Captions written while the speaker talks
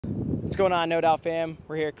What's going on, No Doubt fam?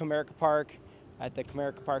 We're here at Comerica Park at the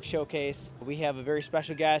Comerica Park Showcase. We have a very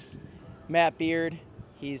special guest, Coach Beaird.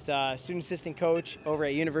 He's a student assistant coach over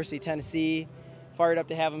at University of Tennessee. Fired up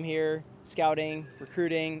to have him here, scouting,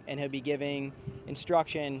 recruiting, and he'll be giving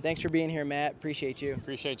instruction. Thanks for being here, Matt. Appreciate you.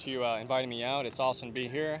 Appreciate you inviting me out. It's awesome to be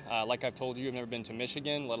here. Like I've told you, I've never been to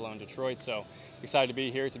Michigan, let alone Detroit, so excited to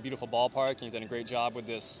be here. It's a beautiful ballpark, and you've done a great job with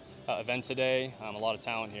this event today. A lot of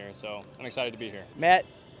talent here, so I'm excited to be here. Matt,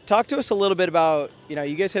 talk to us a little bit about,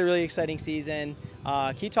 you guys had a really exciting season.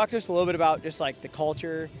 Can you talk to us a little bit about just like the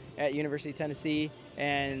culture at University of Tennessee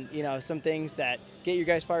and, some things that get you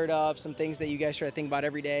guys fired up, some things that you guys try to think about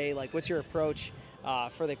every day? Like, what's your approach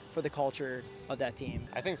for the culture of that team?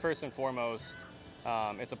 I think first and foremost,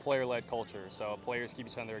 it's a player-led culture, so players keep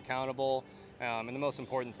each other accountable. And the most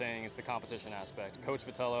important thing is the competition aspect. Coach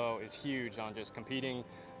Vitello is huge on just competing,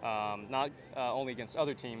 not only against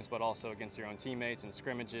other teams, but also against your own teammates and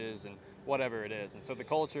scrimmages and whatever it is. And so the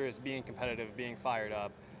culture is being competitive, being fired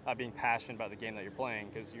up, being passionate about the game that you're playing,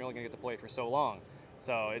 because you're only going to get to play for so long.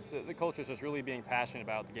 So the culture is just really being passionate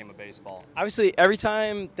about the game of baseball. Obviously, every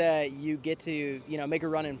time that you get to make a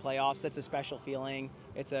run in playoffs, that's a special feeling.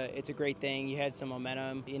 It's a great thing. You had some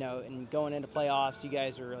momentum, and going into playoffs, you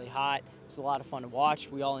guys were really hot. It was a lot of fun to watch.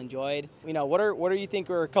 We all enjoyed. What do you think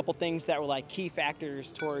were a couple things that were like key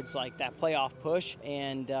factors towards like that playoff push,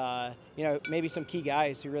 and maybe some key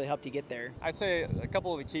guys who really helped you get there? I'd say a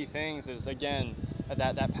couple of the key things is, again,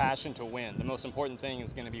 that passion to win. The most important thing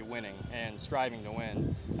is going to be winning and striving to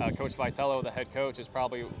win. Coach Vitello, the head coach, is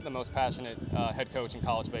probably the most passionate head coach in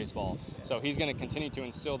college baseball. So he's going to continue to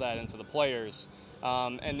instill that into the players.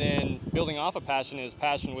 And then building off of passion is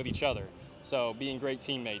passion with each other. So being great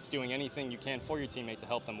teammates, doing anything you can for your teammate to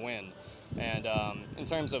help them win. And in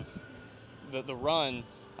terms of the run,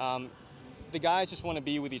 the guys just want to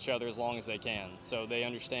be with each other as long as they can. So they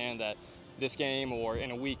understand that this game or in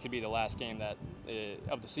a week could be the last game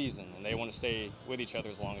of the season, and they want to stay with each other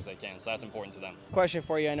as long as they can. So that's important to them. Question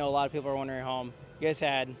for you. I know a lot of people are wondering at home. You guys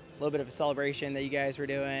had a little bit of a celebration that you guys were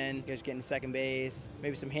doing. You guys were getting to second base.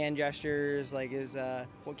 Maybe some hand gestures. Like,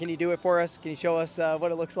 can you do it for us? Can you show us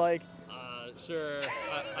what it looks like? Sure,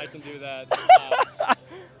 I can do that.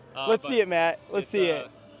 Let's see it, Matt. Let's see it.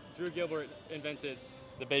 Drew Gilbert invented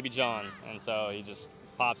the Baby John, and so he just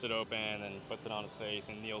pops it open and puts it on his face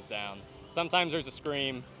and kneels down. Sometimes there's a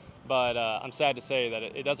scream, but I'm sad to say that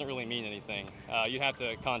it doesn't really mean anything. You'd have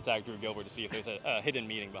to contact Drew Gilbert to see if there's a hidden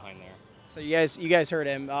meaning behind there. So you guys heard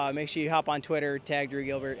him. Make sure you hop on Twitter, tag Drew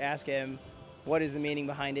Gilbert, ask him what is the meaning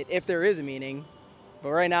behind it, if there is a meaning.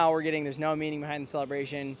 But right now there's no meaning behind the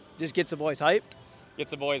celebration. Just gets the boys hype. Gets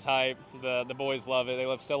the boys hype. The boys love it. They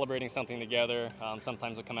love celebrating something together.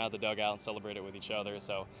 Sometimes they'll come out of the dugout and celebrate it with each other.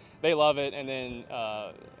 So they love it. And then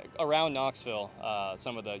around Knoxville,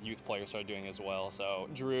 some of the youth players started doing it as well. So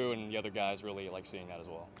Drew and the other guys really like seeing that as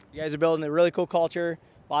well. You guys are building a really cool culture.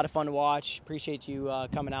 A lot of fun to watch. Appreciate you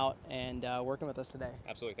coming out and working with us today.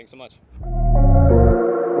 Absolutely. Thanks so much.